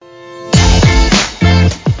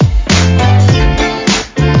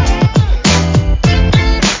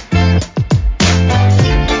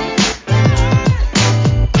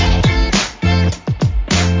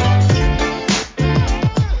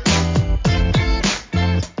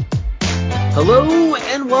Hello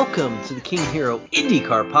and welcome to the King Hiro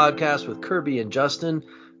Indycar podcast with Kirby and Justin.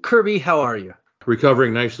 Kirby, how are you?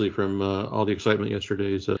 Recovering nicely from all the excitement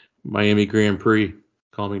yesterday's Miami Grand Prix,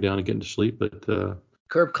 calming down and getting to sleep. But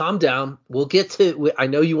Kirb, calm down. We'll get to. I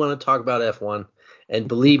know you want to talk about F1, and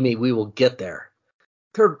believe me, we will get there.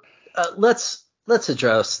 Kirb, let's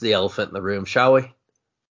address the elephant in the room, shall we?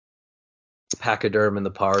 Pachyderm in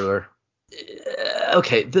the parlor.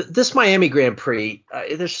 Okay, this Miami Grand Prix,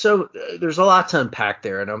 there's a lot to unpack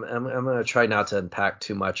there, and I'm going to try not to unpack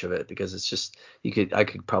too much of it because it's just I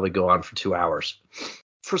could probably go on for 2 hours.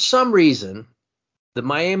 For some reason, the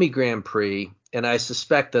Miami Grand Prix, and I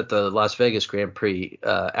suspect that the Las Vegas Grand Prix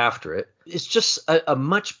after it, is just a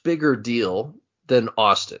much bigger deal than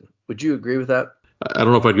Austin. Would you agree with that? I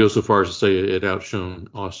don't know if I'd go so far as to say it outshone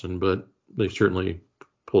Austin, but they certainly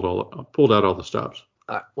pulled out all the stops.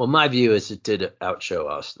 Well, my view is it did outshow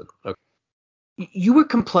Austin. Okay. You were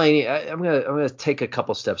complaining. I'm gonna take a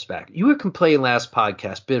couple steps back. You were complaining last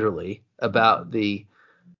podcast bitterly about the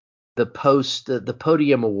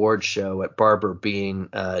podium award show at Barber being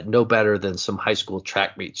no better than some high school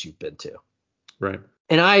track meets you've been to. Right.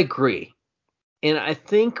 And I agree. And I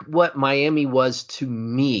think what Miami was to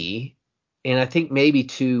me, and I think maybe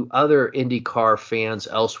to other IndyCar fans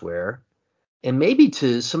elsewhere, and maybe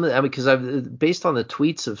to some of the, because I've based on the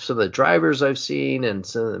tweets of some of the drivers I've seen and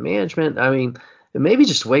some of the management, I mean, maybe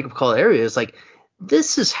just a wake up call area is like,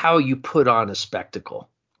 this is how you put on a spectacle.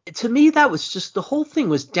 To me, that was just, the whole thing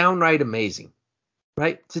was downright amazing,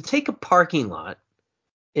 right? To take a parking lot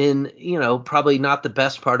in, probably not the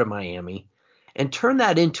best part of Miami and turn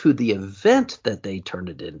that into the event that they turned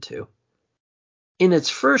it into in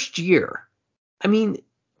its first year. I mean,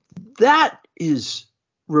 that is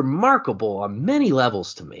remarkable on many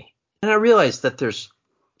levels to me. And I realize that there's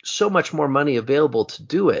so much more money available to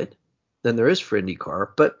do it than there is for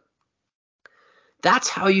IndyCar, but that's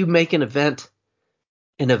how you make an event,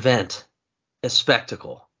 a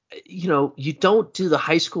spectacle. You don't do the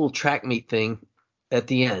high school track meet thing at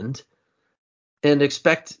the end and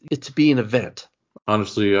expect it to be an event.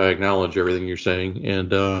 Honestly, I acknowledge everything you're saying.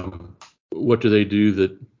 And what do they do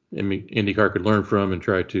that IndyCar could learn from and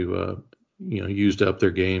try to used up their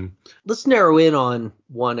game? Let's narrow in on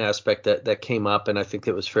one aspect that came up, and I think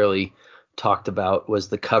that was fairly talked about, was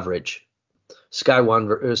the coverage.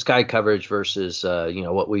 Sky coverage versus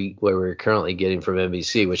what we're currently getting from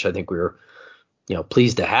NBC, which I think we were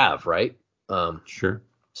pleased to have, right? Sure.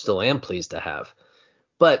 Still am pleased to have.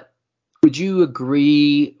 But would you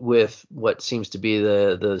agree with what seems to be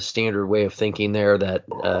the standard way of thinking there, that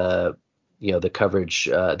the coverage,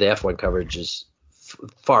 the F1 coverage is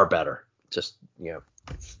far better? Just,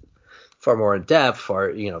 far more in depth,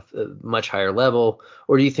 far, much higher level?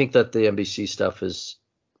 Or do you think that the NBC stuff is,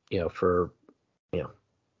 for,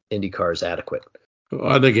 IndyCar is adequate?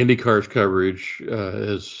 Well, I think IndyCar's coverage,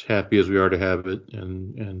 as happy as we are to have it,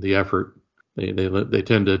 and the effort, they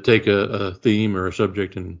tend to take a theme or a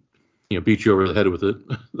subject and, beat you over the head with it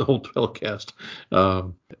the whole telecast,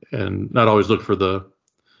 and not always look for the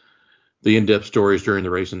in-depth stories during the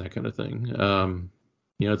race and that kind of thing.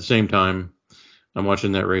 At the same time, I'm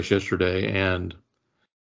watching that race yesterday, and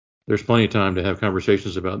there's plenty of time to have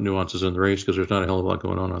conversations about nuances in the race because there's not a hell of a lot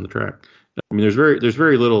going on the track. I mean, there's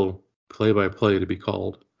very little play-by-play to be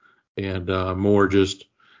called, and more just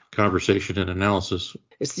conversation and analysis.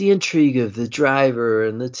 It's the intrigue of the driver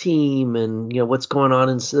and the team, and what's going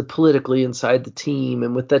on politically inside the team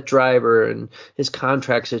and with that driver and his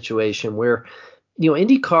contract situation, where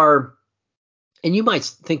IndyCar. And you might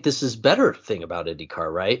think this is better thing about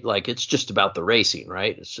IndyCar, right? Like, it's just about the racing,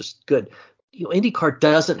 right? It's just good. IndyCar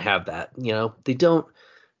doesn't have that. They don't,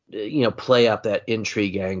 play up that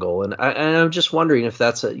intrigue angle. And I'm just wondering if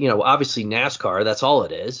that's obviously NASCAR, that's all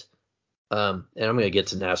it is. And I'm going to get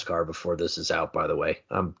to NASCAR before this is out, by the way.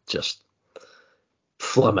 I'm just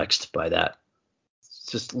flummoxed by that.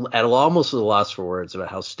 Just almost at a loss for words about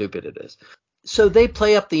how stupid it is. So they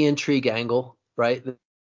play up the intrigue angle, right?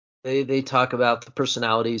 They talk about the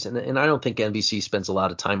personalities, and I don't think NBC spends a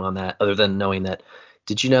lot of time on that, other than knowing that.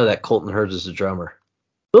 Did you know that Colton Hurd is a drummer?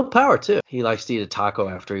 Will Power too. He likes to eat a taco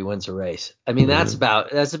after he wins a race. I mean, that's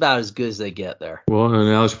about as good as they get there. Well, and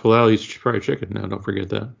Alex Palou eats fried chicken now. Don't forget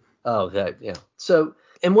that. Oh, yeah. So,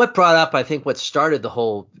 and what brought up, I think, what started the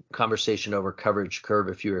whole conversation over coverage curve,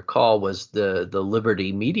 if you recall, was the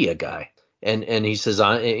Liberty Media guy. And he says,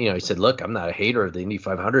 he said, look, I'm not a hater of the Indy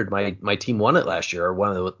 500. My team won it last year, or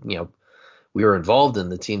one of the, we were involved in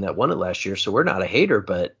the team that won it last year. So we're not a hater,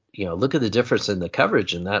 but, look at the difference in the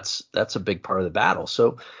coverage. And that's a big part of the battle.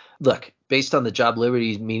 So look, based on the job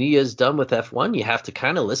Liberty Media has done with F1, you have to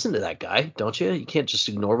kind of listen to that guy, don't you? You can't just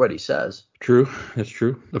ignore what he says. True, that's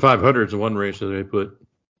true. The 500 is the one race that they put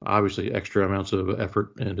obviously extra amounts of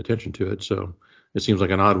effort and attention to it, so it seems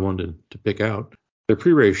like an odd one to pick out. Their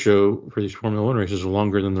pre-race show for these Formula One races is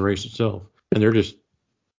longer than the race itself, and they're just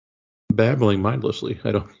babbling mindlessly.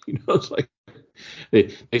 I don't, it's like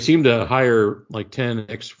they seem to hire like 10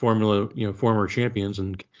 ex-Formula, former champions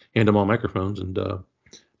and hand them all microphones and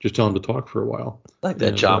just tell them to talk for a while. Like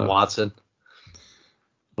that John Watson.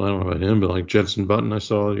 Well, I don't know about him, but like Jensen Button I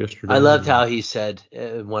saw yesterday. I loved how he said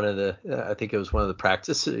one of the, I think it was one of the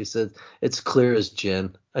practices, he said, it's clear as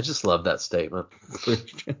gin. I just love that statement.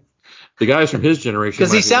 The guys from his generation.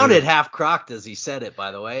 Because he sounded half crocked as he said it,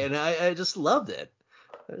 by the way, and I just loved it.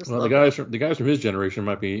 Well, the guys from his generation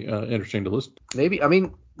might be interesting to listen to. Maybe. I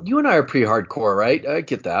mean, you and I are pretty hardcore, right? I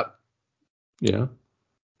get that. Yeah.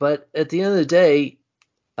 But at the end of the day,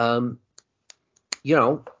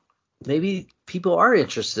 maybe people are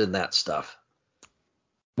interested in that stuff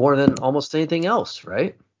more than almost anything else,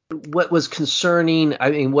 right? What was concerning,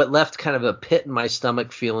 I mean, what left kind of a pit in my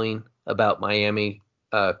stomach feeling about Miami,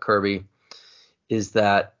 Kirby, is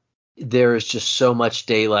that there is just so much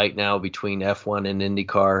daylight now between F1 and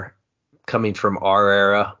IndyCar coming from our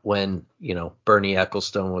era when, Bernie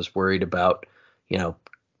Ecclestone was worried about,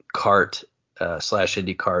 CART /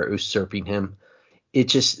 IndyCar usurping him. It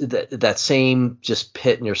just, that same just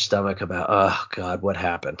pit in your stomach about, oh God, what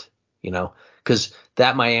happened? Because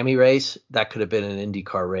that Miami race, that could have been an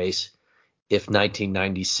IndyCar race if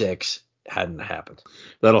 1996 hadn't happened.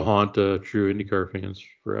 That'll haunt true IndyCar fans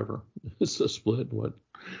forever. It's a split.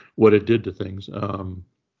 What it did to things.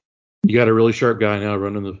 You got a really sharp guy now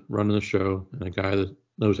running the show, and a guy that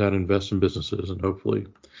knows how to invest in businesses, and hopefully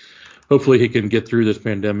he can get through this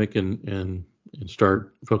pandemic and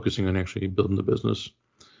start focusing on actually building the business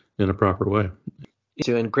in a proper way.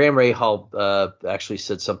 And Graham Rahal actually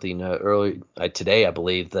said something early today, I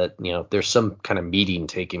believe, that there's some kind of meeting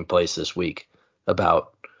taking place this week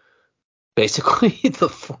about basically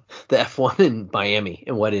the F1 in Miami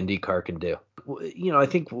and what IndyCar can do. I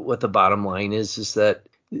think what the bottom line is that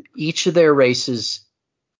each of their races,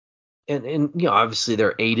 and obviously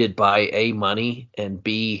they're aided by A, money, and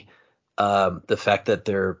B, the fact that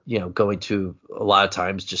they're going to a lot of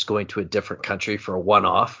times just going to a different country for a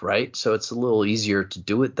one-off, right? So it's a little easier to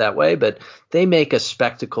do it that way, but they make a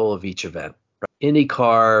spectacle of each event. Right?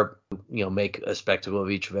 IndyCar, make a spectacle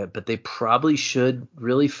of each event, but they probably should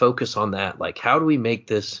really focus on that. Like, how do we make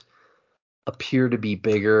this appear to be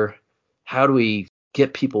bigger? How do we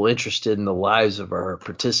get people interested in the lives of our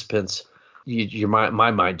participants?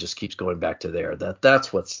 My mind just keeps going back to there.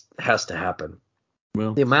 That's what has to happen.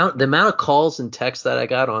 Well, the amount of calls and texts that I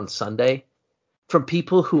got on Sunday from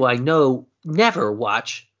people who I know never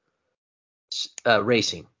watch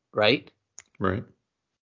racing, right? Right.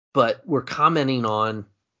 But we're commenting on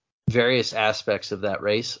various aspects of that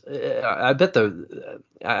race. I bet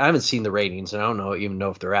I haven't seen the ratings, and I don't even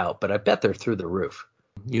know if they're out, but I bet they're through the roof.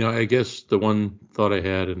 I guess the one thought I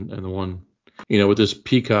had, and the one, with this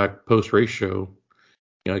Peacock post-race show,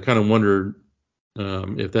 I kind of wondered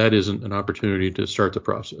if that isn't an opportunity to start the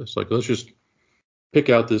process. Like, let's just pick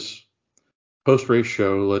out this post-race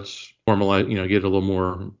show. Let's formalize, get a little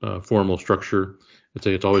more formal structure. Let's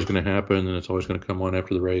say it's always going to happen and it's always going to come on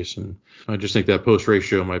after the race. And I just think that post-race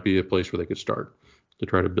show might be a place where they could start to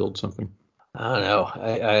try to build something. I don't know.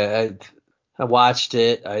 I watched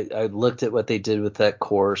it. I looked at what they did with that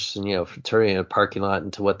course and, from turning a parking lot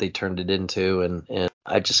into what they turned it into. And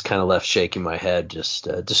I just kind of left shaking my head, just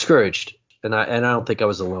discouraged. And I don't think I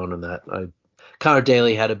was alone in that. Connor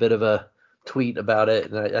Daly had a bit of a tweet about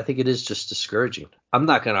it, and I think it is just discouraging. I'm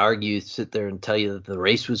not going to sit there and tell you that the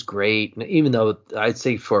race was great, even though I'd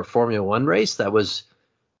say for a Formula One race that was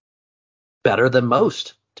better than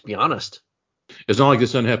most, to be honest. It's not like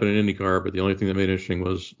this didn't happen in IndyCar, but the only thing that made it interesting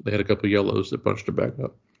was they had a couple of yellows that bunched it back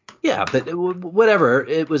up. Yeah, but whatever.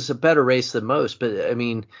 It was a better race than most. But, I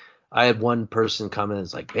mean, I had one person comment,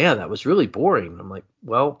 it's like, man, that was really boring. I'm like,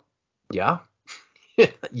 well, yeah.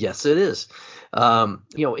 Yes, it is.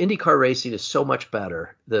 IndyCar racing is so much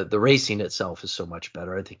better. The racing itself is so much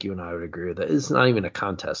better. I think you and I would agree with that. It's not even a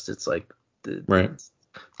contest. It's like, right.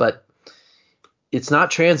 But it's not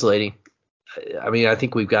translating. I mean, I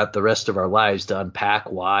think we've got the rest of our lives to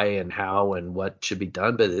unpack why and how and what should be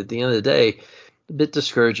done. But at the end of the day, a bit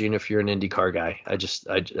discouraging if you're an IndyCar guy. I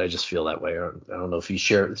just feel that way. I don't know if you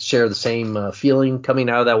share the same feeling coming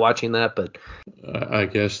out of that, watching that, but I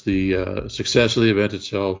guess the success of the event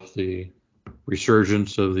itself, the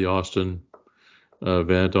resurgence of the Austin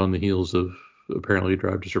event on the heels of apparently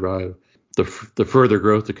Drive to Survive, the further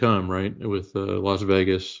growth to come, right? With Las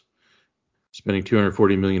Vegas spending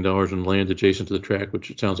 $240 million in land adjacent to the track,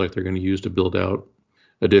 which it sounds like they're going to use to build out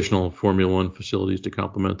additional Formula One facilities to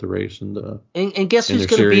complement the race. And guess and who's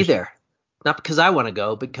going to be there? Not because I want to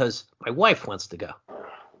go, because my wife wants to go.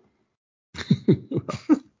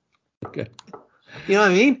 Well, okay. You know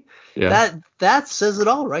what I mean? Yeah. That says it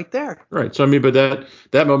all right there. Right. So I mean, but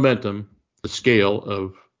that momentum, the scale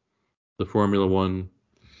of the Formula One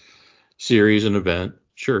series and event,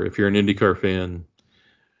 sure, if you're an IndyCar fan,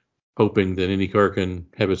 hoping that IndyCar can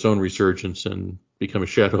have its own resurgence and become a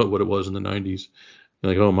shadow of what it was in the 90s,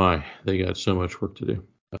 you're like, oh my, they got so much work to do.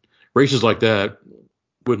 Races like that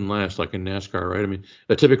wouldn't last like in NASCAR, right? I mean,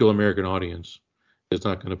 a typical American audience is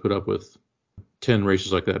not going to put up with 10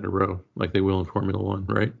 races like that in a row, like they will in Formula One,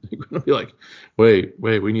 right? They're going to be like, wait,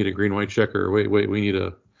 we need a green, white checker. Wait, we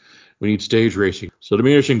need stage racing. So it'll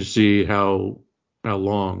be interesting to see how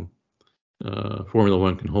long Formula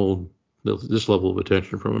One can hold this level of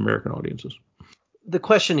attention from American audiences. The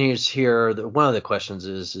question here, one of the questions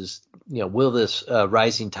is will this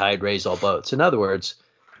rising tide raise all boats? In other words,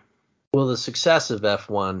 will the success of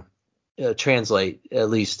F1 translate at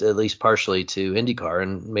least partially to IndyCar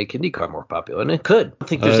and make IndyCar more popular? And it could. I don't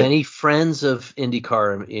think there's any friends of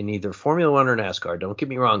IndyCar in either Formula One or NASCAR. Don't get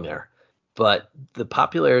me wrong there. But the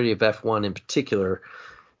popularity of F1 in particular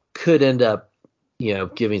could end up,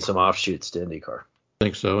 giving some offshoots to IndyCar. I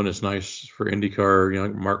think so, and it's nice for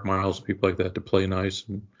IndyCar, Mark Miles and people like that to play nice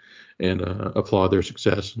and applaud their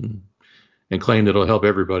success and claim that it'll help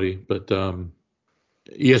everybody. But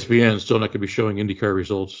ESPN is still not going to be showing IndyCar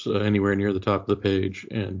results anywhere near the top of the page,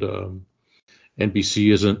 and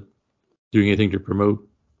NBC isn't doing anything to promote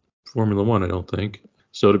Formula One, I don't think.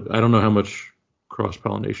 So I don't know how much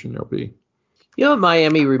cross-pollination there'll be. You know what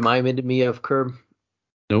Miami reminded me of, Curb?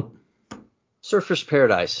 Nope. Surfers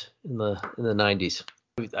Paradise in the 90s.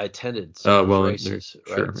 I attended some of those races,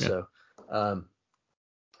 right? Sure, yeah. So,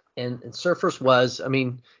 and Surfers was,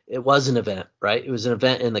 it was an event, right? It was an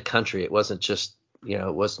event in the country. It wasn't just,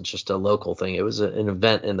 a local thing. It was an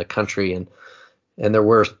event in the country, and there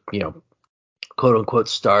were, quote unquote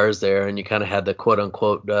stars there, and you kind of had the quote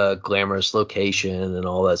unquote glamorous location and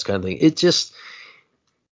all that kind of thing. It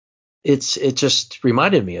just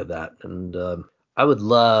reminded me of that, and I would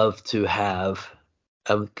love to have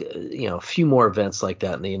a few more events like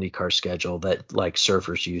that in the IndyCar schedule that like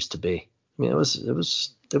Surfers used to be. It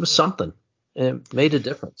was something, and it made a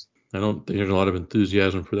difference. I don't think there's a lot of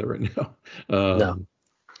enthusiasm for that right now. No.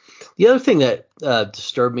 The other thing that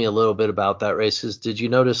disturbed me a little bit about that race is, did you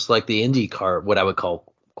notice like the IndyCar, what I would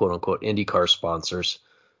call quote unquote IndyCar sponsors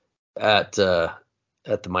at the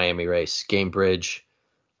Miami race? Gamebridge,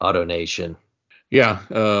 AutoNation. Yeah.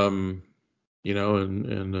 And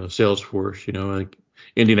Salesforce, I think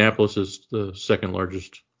Indianapolis is the second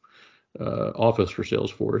largest office for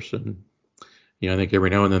Salesforce, and I think every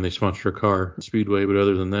now and then they sponsor a car Speedway, but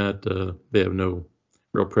other than that, they have no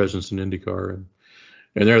real presence in IndyCar,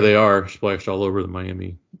 and there they are splashed all over the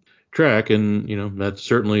Miami track, and that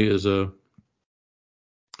certainly is a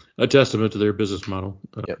testament to their business model.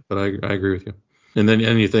 Yep. But I agree with you. And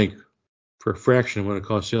you think for a fraction of what it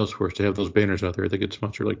costs Salesforce to have those banners out there, they could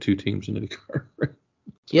sponsor like 2 teams in IndyCar.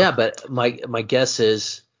 Yeah, but my guess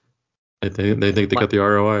is they think they got the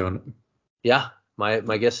ROI on it. Yeah,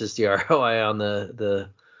 my guess is the ROI on the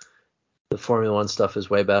Formula One stuff is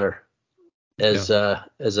way better. As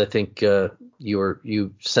I think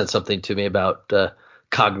you sent something to me about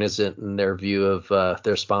Cognizant and their view of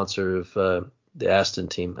their sponsor of the Aston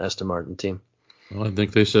Martin team. Well, I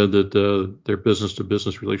think they said that their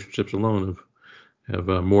business-to-business relationships alone have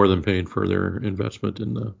more than paid for their investment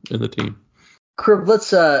in the team. Curb,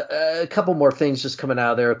 let's a couple more things just coming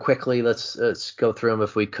out of there quickly. Let's go through them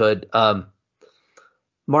if we could.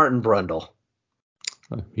 Martin Brundle.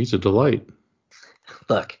 He's a delight.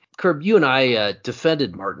 Look, Curb, you and I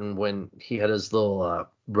defended Martin when he had his little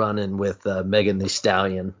run-in with Megan Thee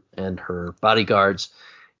Stallion and her bodyguards.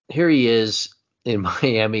 Here he is in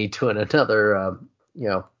Miami doing another,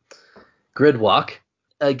 grid walk.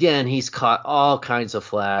 Again, he's caught all kinds of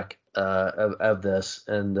flack of this,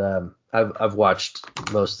 and I've watched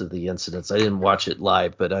most of the incidents. I didn't watch it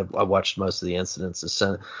live, but I watched most of the incidents.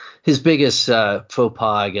 His biggest faux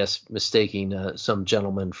pas, I guess, mistaking some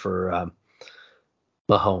gentleman for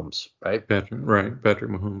Mahomes, right? Patrick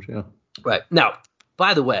Mahomes, yeah. Right. Now,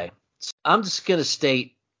 by the way, I'm just going to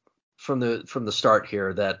state from the start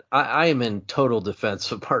here that I am in total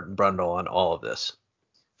defense of Martin Brundle on all of this.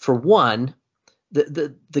 For one,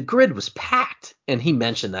 the grid was packed. And he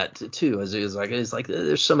mentioned that too, as it was like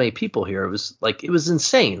there's so many people here. It was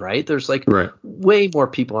insane, right? There's like Right. way more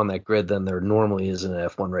people on that grid than there normally is in an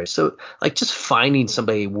F1 race. So like just finding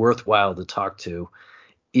somebody worthwhile to talk to,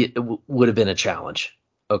 would have been a challenge.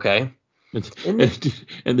 Okay. And, And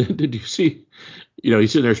and then did you see,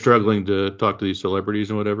 he's sitting there struggling to talk to these celebrities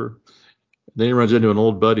and whatever. Then he runs into an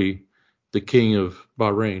old buddy, the king of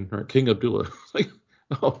Bahrain, right? King Abdullah. Like,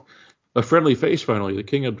 oh, a friendly face finally, the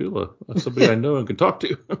King Abdullah, somebody I know and can talk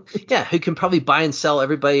to. yeah, who can probably buy and sell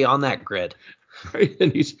everybody on that grid. Right?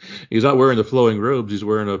 And he's not wearing the flowing robes. He's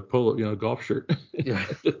wearing a polo, golf shirt, Yeah.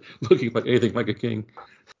 looking like anything like a king.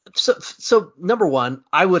 So number one,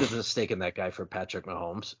 I would have mistaken that guy for Patrick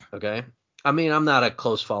Mahomes. Okay. I mean, I'm not a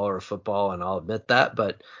close follower of football, and I'll admit that,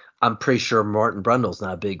 but I'm pretty sure Martin Brundle's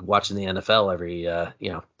not big watching the NFL every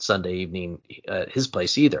Sunday evening at his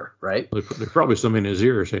place either, right? There's probably somebody in his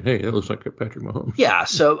ear saying, "Hey, that looks like Patrick Mahomes." Yeah.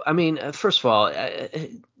 So I mean, first of all,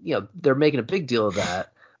 they're making a big deal of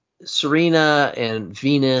that. Serena and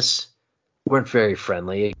Venus weren't very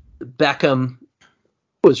friendly. Beckham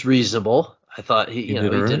was reasonable. I thought he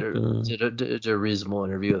did all right. did a reasonable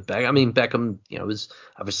interview with Beckham. I mean, Beckham, was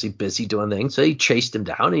obviously busy doing things, so he chased him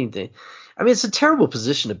down. I mean, it's a terrible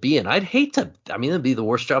position to be in. I'd hate to. I mean, it'd be the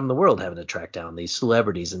worst job in the world having to track down these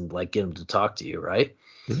celebrities and like get them to talk to you, right?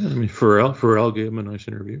 Yeah, I mean, Pharrell gave him a nice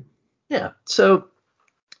interview. Yeah. So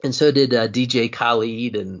did DJ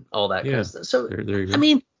Khalid and all that kind of stuff. So there you go. I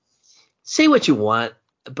mean, say what you want,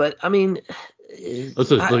 but I mean,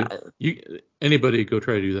 anybody go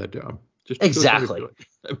try to do that job. Just exactly. Go try to do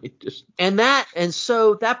it. I mean, just And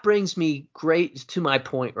so that brings me great to my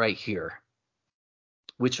point right here,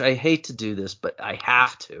 which I hate to do this, but I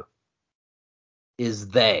have to. Is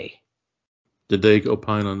they? Did they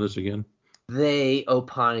opine on this again? They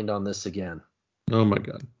opined on this again. Oh my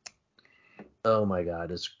God. Oh my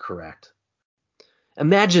God, is correct.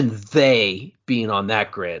 Imagine they being on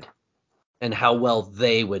that grid and how well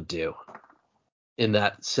they would do in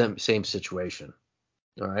that same situation.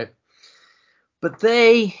 All right. But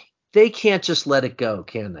they can't just let it go,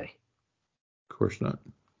 can they? Of course not.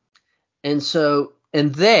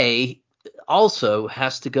 And they also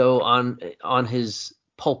has to go on his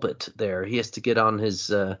pulpit there. He has to get on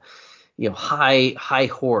his high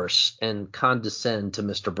horse and condescend to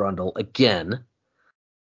Mr. Brundle again.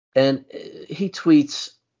 And he tweets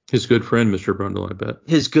his good friend, Mr. Brundle, I bet.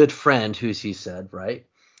 His good friend, who's he said, right?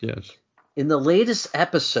 Yes. In the latest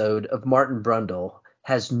episode of Martin Brundle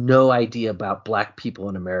has no idea about black people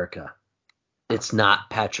in America. It's not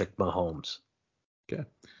Patrick Mahomes. Okay.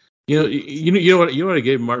 You know what I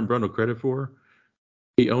gave Martin Brundle credit for?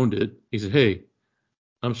 He owned it. He said, "Hey,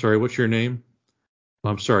 I'm sorry. What's your name?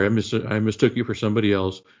 I'm sorry. I mistook you for somebody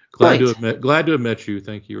else. Glad to have met you.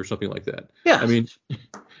 Thank you," or something like that. Yeah. I mean,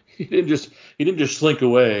 he didn't just slink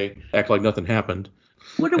away, act like nothing happened.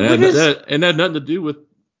 And that had nothing to do with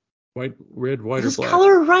white, or black. His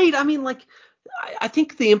color, right? I mean, like, I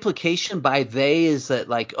think the implication by they is that,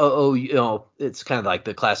 like, it's kind of like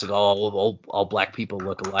the classic all black people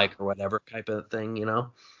look alike or whatever type of thing,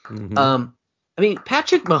 Mm-hmm. I mean,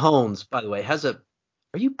 Patrick Mahomes, by the way,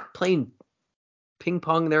 are you playing ping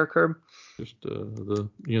pong there, Curb? Just the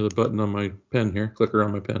button on my pen here, clicker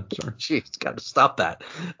on my pen. Sorry. Jeez, got to stop that.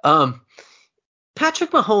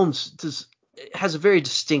 Patrick Mahomes has a very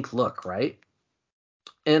distinct look, right?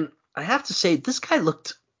 And I have to say, this guy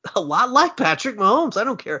looked a lot like Patrick Mahomes. I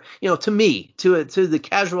don't care, to me, to the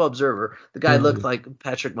casual observer, the guy looked like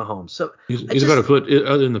Patrick Mahomes. So he's about a foot.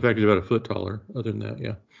 Other than the fact he's about a foot taller. Other than that,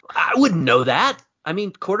 yeah. I wouldn't know that. I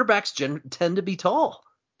mean, quarterbacks tend to be tall.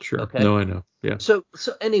 Sure. Okay. No, I know. Yeah. So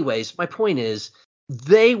anyways, my point is,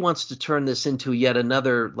 they wants to turn this into yet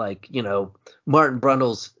another, like, Martin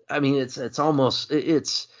Brundle's. I mean,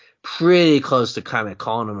 it's pretty close to kind of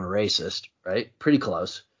calling him a racist, right? Pretty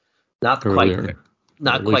close. Not quite there.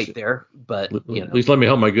 Not quite there, but at least let me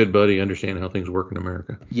help my good buddy understand how things work in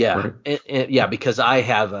America. Yeah. Right? Because I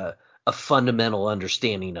have a fundamental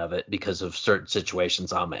understanding of it because of certain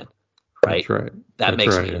situations I'm in. Right. That's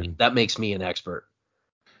right. That makes me an expert.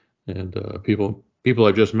 And people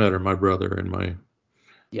I just met are my brother and my.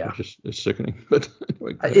 Yeah. It's sickening, but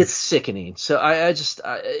anyway, it's sickening. So I just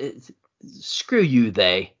screw you,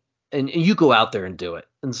 and you go out there and do it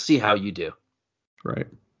and see how you do. Right.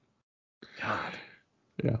 God.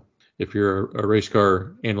 Yeah. If you're a race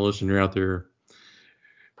car analyst and you're out there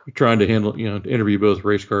trying to handle, to interview both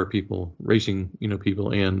race car people, racing,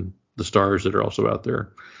 people, and the stars that are also out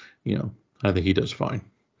there, I think he does fine.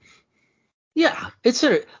 Yeah,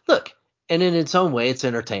 look, and in its own way, it's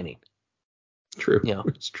entertaining. True.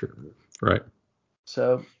 It's true. Right.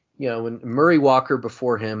 So, when Murray Walker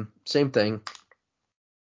before him, same thing.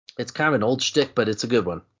 It's kind of an old shtick, but it's a good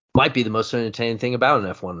one. Might be the most entertaining thing about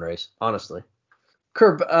an F1 race, honestly.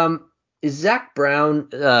 Curb, is Zach Brown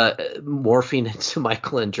morphing into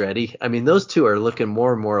Michael Andretti? I mean, those two are looking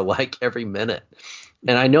more and more alike every minute.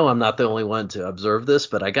 And I know I'm not the only one to observe this,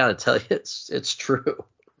 but I got to tell you, it's true.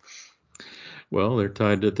 Well, they're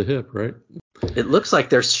tied at the hip, right? It looks like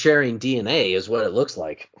they're sharing DNA is what it looks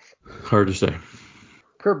like. Hard to say.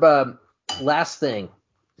 Curb, last thing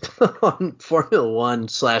on Formula One /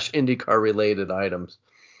 IndyCar related items.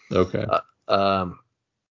 Okay. Bernie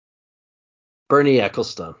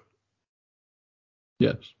Ecclestone.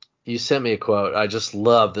 Yes. You sent me a quote. I just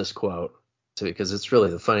love this quote because it's really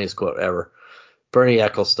the funniest quote ever. Bernie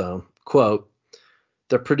Ecclestone, quote,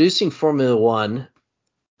 "They're producing Formula One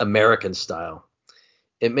American style.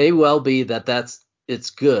 It may well be it's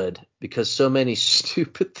good because so many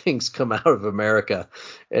stupid things come out of America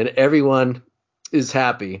and everyone is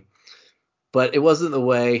happy, but it wasn't the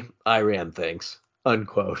way I ran things,"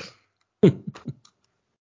 unquote. I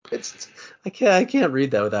can't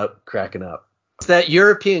read that without cracking up. It's that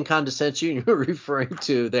European condescension you're referring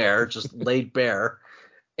to there, just laid bare.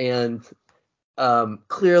 And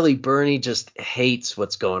clearly Bernie just hates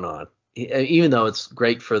what's going on. Even though it's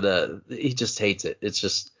great he just hates it. It's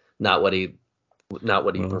just not what he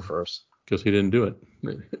prefers. Because he didn't do it.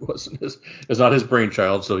 It's not his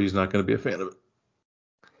brainchild, so he's not going to be a fan of it.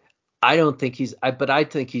 I don't think but I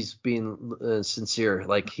think he's being sincere.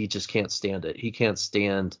 Like he just can't stand it. He can't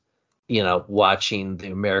stand, watching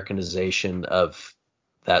the Americanization of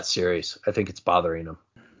that series. I think it's bothering him.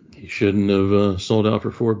 He shouldn't have sold out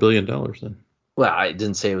for $4 billion then. Well, I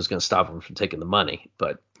didn't say it was going to stop him from taking the money,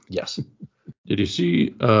 but yes. Did you see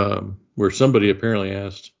where somebody apparently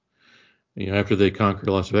asked, after they conquered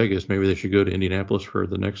Las Vegas, maybe they should go to Indianapolis for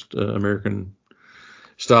the next American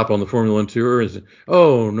stop on the Formula One tour? Is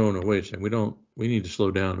no, wait a second. We need to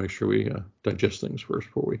slow down and make sure we digest things first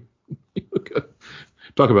before we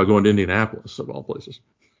talk about going to Indianapolis of all places.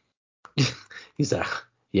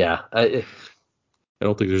 Yeah. I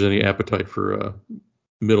don't think there's any appetite for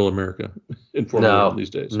middle America in Formula One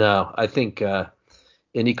these days. No, I think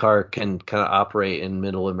IndyCar can kind of operate in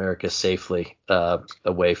middle America safely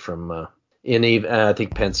away from and even I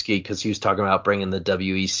think Penske, because he was talking about bringing the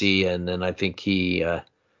WEC, and then I think he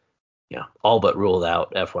all but ruled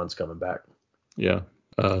out F1's coming back. Yeah.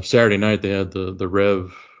 Saturday night they had the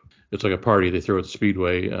Rev. It's like a party they throw at the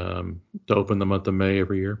Speedway to open the month of May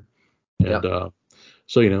every year. And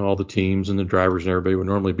so, all the teams and the drivers and everybody would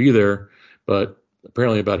normally be there, but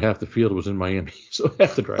apparently about half the field was in Miami. So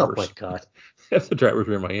half the drivers. Oh my God. Half the drivers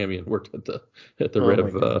were in Miami and worked at the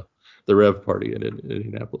Rev party in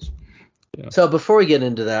Indianapolis. Yeah. So before we get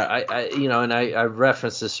into that, I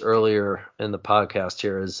referenced this earlier in the podcast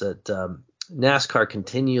here, is that NASCAR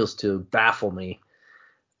continues to baffle me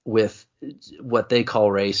with what they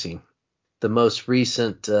call racing. The most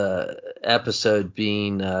recent episode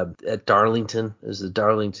being at Darlington,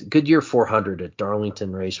 Goodyear 400 at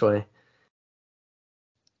Darlington Raceway.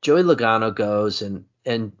 Joey Logano goes and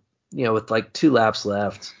with like 2 laps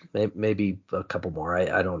left, maybe a couple more,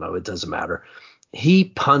 I don't know, it doesn't matter. He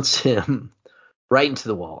punts him right into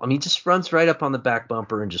the wall. I mean, just runs right up on the back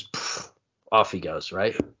bumper and just off he goes,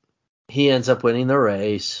 right? He ends up winning the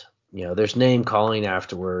race. There's name calling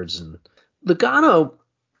afterwards. And Logano,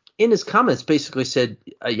 in his comments, basically said,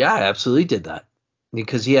 yeah, I absolutely did that.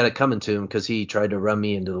 Because he had it coming to him because he tried to run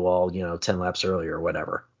me into the wall, 10 laps earlier or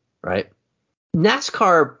whatever, right?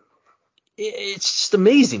 NASCAR, it's just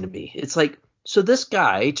amazing to me. It's like, so this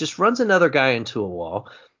guy just runs another guy into a wall,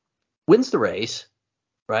 wins the race,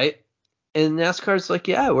 right? And NASCAR's like,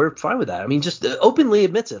 yeah, we're fine with that. I mean, just openly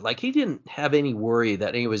admits it. Like, he didn't have any worry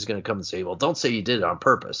that anyone was going to come and say, well, don't say you did it on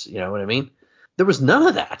purpose. You know what I mean? There was none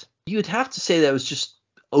of that. You'd have to say that was just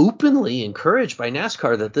openly encouraged by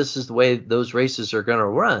NASCAR that this is the way those races are going to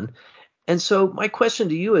run. And so my question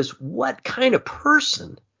to you is, what kind of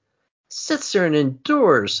person sits there and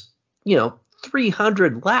endures,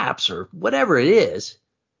 300 laps or whatever it is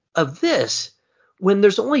of this, when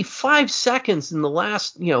there's only 5 seconds in the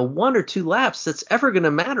last, 1 or 2 laps that's ever going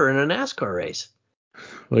to matter in a NASCAR race?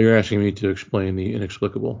 Well, you're asking me to explain the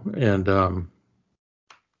inexplicable, and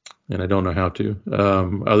I don't know how to.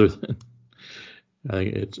 Other than I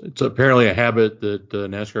think it's apparently a habit that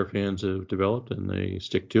NASCAR fans have developed, and they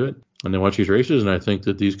stick to it, and they watch these races. And I think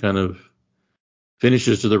that these kind of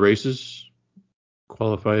finishes to the races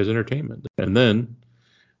qualify as entertainment, and then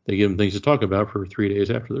they give them things to talk about for 3 days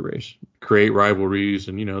after the race, create rivalries.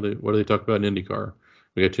 And, what do they talk about in IndyCar?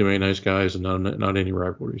 We got too many nice guys and not any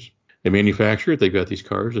rivalries. They manufacture it. They've got these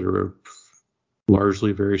cars that are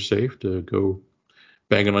largely very safe to go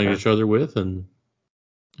banging on each other with. And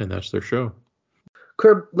and that's their show.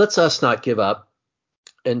 Curb, let's us not give up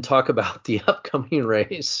and talk about the upcoming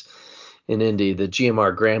race in Indy, the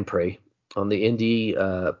GMR Grand Prix on the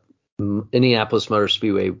Indianapolis Motor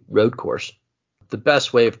Speedway road course. The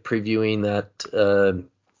best way of previewing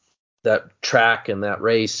that track and that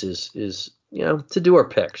race is to do our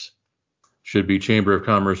picks. Should be Chamber of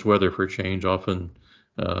Commerce weather for a change. Often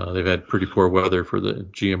they've had pretty poor weather for the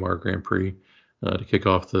GMR Grand Prix to kick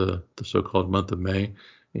off the so-called month of May.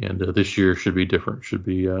 And this year should be different. Should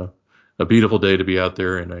be a beautiful day to be out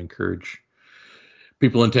there. And I encourage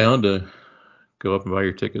people in town to go up and buy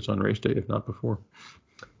your tickets on race day, if not before.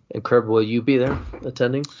 And Curb, will you be there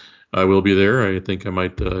attending? I will be there. I think I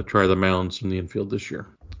might try the mounds in the infield this year.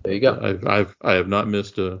 There you go. I have not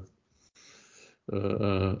missed a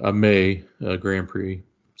May Grand Prix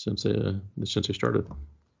since I started.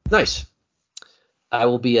 Nice. I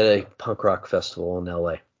will be at a punk rock festival in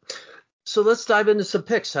LA. So let's dive into some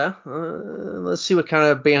picks, huh? Let's see what kind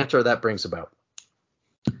of banter that brings about.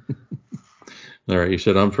 All right, you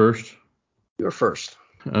said I'm first? You're first.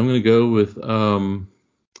 I'm going to go with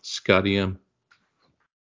Scotty M.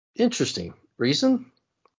 Interesting. Reason?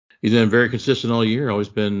 He's been very consistent all year, always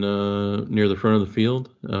been near the front of the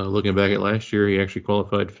field. Looking back at last year, he actually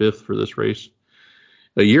qualified fifth for this race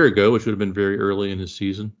a year ago, which would have been very early in his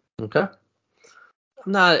season. Okay.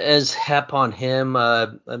 I'm not as hep on him. I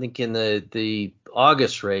think in the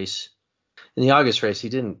August race, he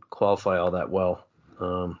didn't qualify all that well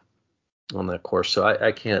on that course. So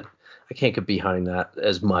I can't get behind that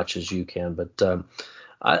as much as you can. But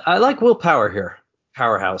I like Will Power here,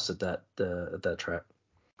 powerhouse at that track.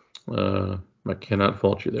 I cannot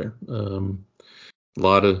fault you there. A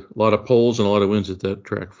lot of poles and a lot of wins at that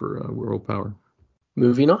track for Will Power.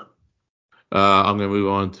 Moving on. I'm going to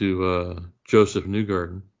move on to Joseph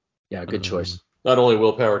Newgarden. Yeah, good choice. Not only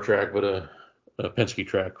Will Power track, but a Penske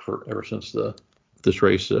track ever since this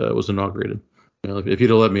race was inaugurated. If you'd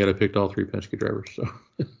have let me, I'd have picked all three Penske drivers. So.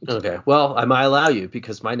 Okay. Well, I might allow you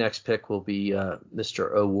because my next pick will be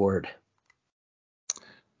Mr. O'Ward.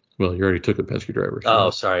 Well, you already took a Penske driver. So. Oh,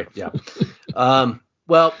 sorry. Yeah.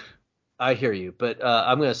 Well, I hear you, but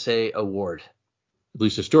I'm going to say O'Ward. At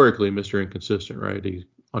least historically, Mr. Inconsistent, right? He's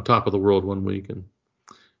on top of the world one week and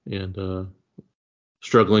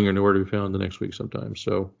struggling or nowhere to be found the next week sometimes.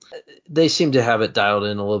 So they seem to have it dialed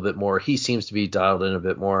in a little bit more. He seems to be dialed in a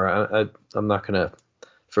bit more. I'm not going to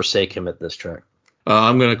forsake him at this track.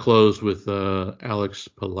 I'm going to close with Alex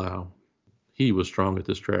Palau. He was strong at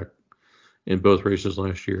this track in both races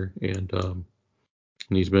last year, and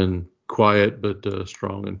he's been quiet but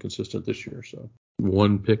strong and consistent this year. So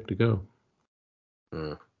one pick to go.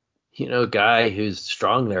 Guy who's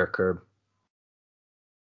strong there, Curb.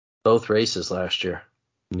 Both races last year.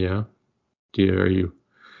 Yeah. Are you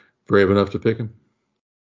brave enough to pick him?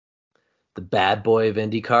 The bad boy of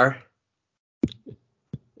IndyCar.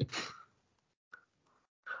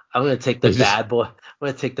 I'm going to take the bad boy. I'm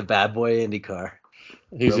going to take the bad boy IndyCar.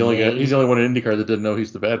 He's the only one in IndyCar that didn't know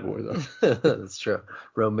he's the bad boy, though. That's true.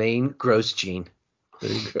 Romain Grosjean.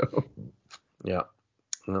 There you go. Yeah.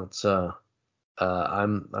 That's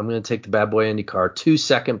I'm going to take the bad boy IndyCar. 2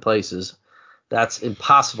 second places. That's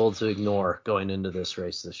impossible to ignore going into this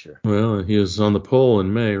race this year. Well, he was on the pole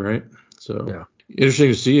in May, right? So yeah. Interesting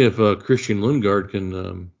to see if Christian Lundgaard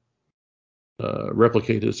can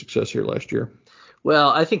replicate his success here last year.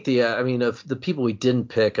 Well, I think of the people we didn't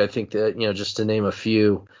pick, I think that, just to name a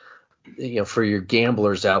few, for your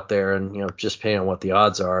gamblers out there and, just paying on what the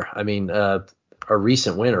odds are. I mean, our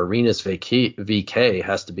recent winner, Rinus VK,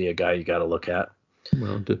 has to be a guy you got to look at.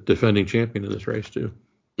 Well, defending champion of this race, too.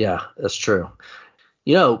 Yeah, that's true.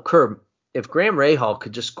 Curb, if Graham Rahal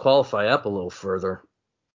could just qualify up a little further,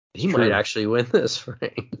 he might actually win this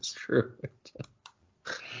race. True.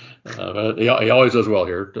 He always does well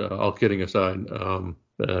here, all kidding aside.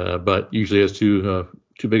 But usually has too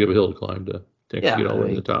big of a hill to climb to actually get all the way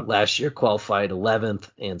to the top. Last year qualified 11th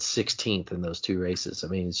and 16th in those two races. I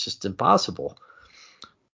mean, it's just impossible.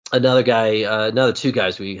 Another two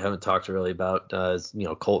guys we haven't talked really about is,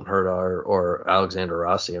 Colton Herta or Alexander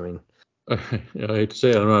Rossi. I mean, I hate to say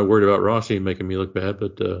it, I'm not worried about Rossi making me look bad,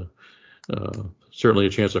 but certainly a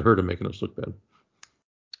chance of Herta making us look bad.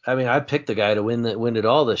 I mean, I picked the guy to win it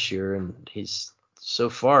all this year, and he's so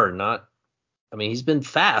far not. I mean, he's been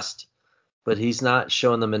fast, but he's not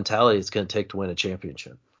showing the mentality it's going to take to win a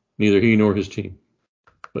championship. Neither he nor his team.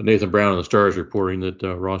 But Nathan Brown on the Star is reporting that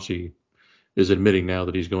Rossi is admitting now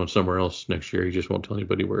that he's going somewhere else next year. He just won't tell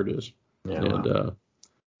anybody where it is. Yeah, and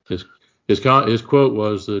his quote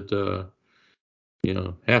was that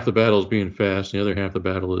half the battle is being fast, and the other half the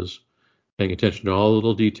battle is paying attention to all the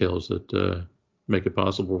little details that make it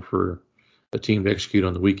possible for a team to execute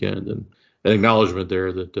on the weekend, and an acknowledgement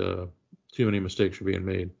there that too many mistakes are being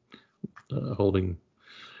made, holding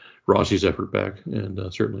Rossi's effort back, and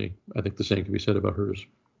certainly I think the same can be said about hers.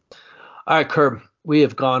 All right, Curb, we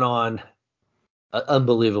have gone on an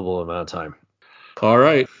unbelievable amount of time. All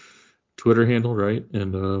right, Twitter handle, right,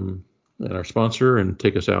 and our sponsor, and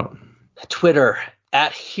take us out. Twitter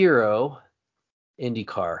at Hiro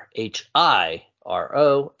IndyCar,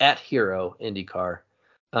 HIRO at Hiro IndyCar.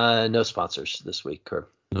 No sponsors this week, Curb.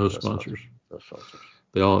 No sponsors. No sponsors.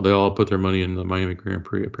 They all put their money in the Miami Grand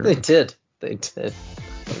Prix, apparently. They did.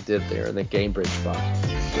 They're in the Gamebridge box.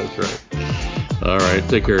 That's right. All right.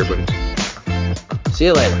 Take care, everybody. See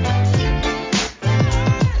you later.